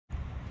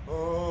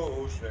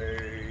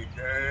say,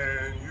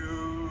 can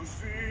you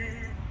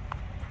see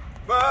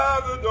by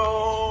the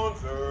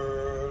dawn's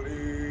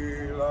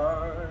early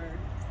light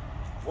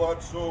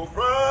what so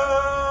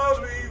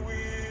proudly we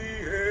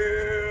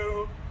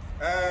hailed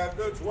at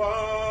the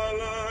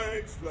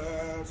twilight's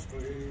last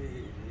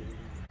gleaming?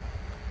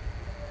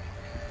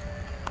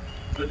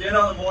 But then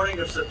on the morning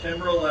of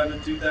September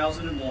 11,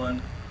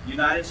 2001, the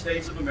United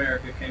States of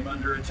America came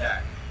under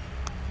attack.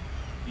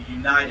 The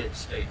United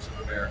States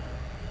of America.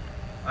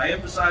 I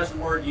emphasize the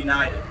word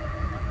united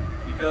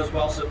because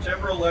while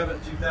September 11,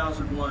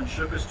 2001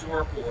 shook us to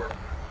our core,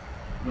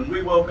 when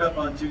we woke up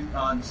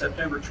on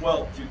September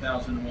 12,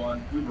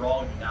 2001, we were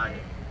all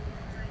united.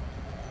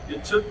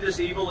 It took this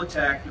evil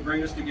attack to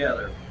bring us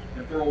together,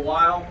 and for a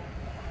while,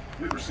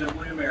 we were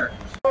simply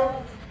Americans.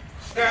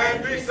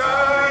 Stand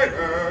beside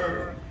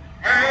her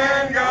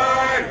and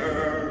guide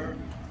her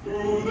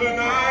through the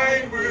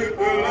night with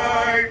the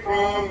light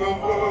from the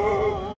moon.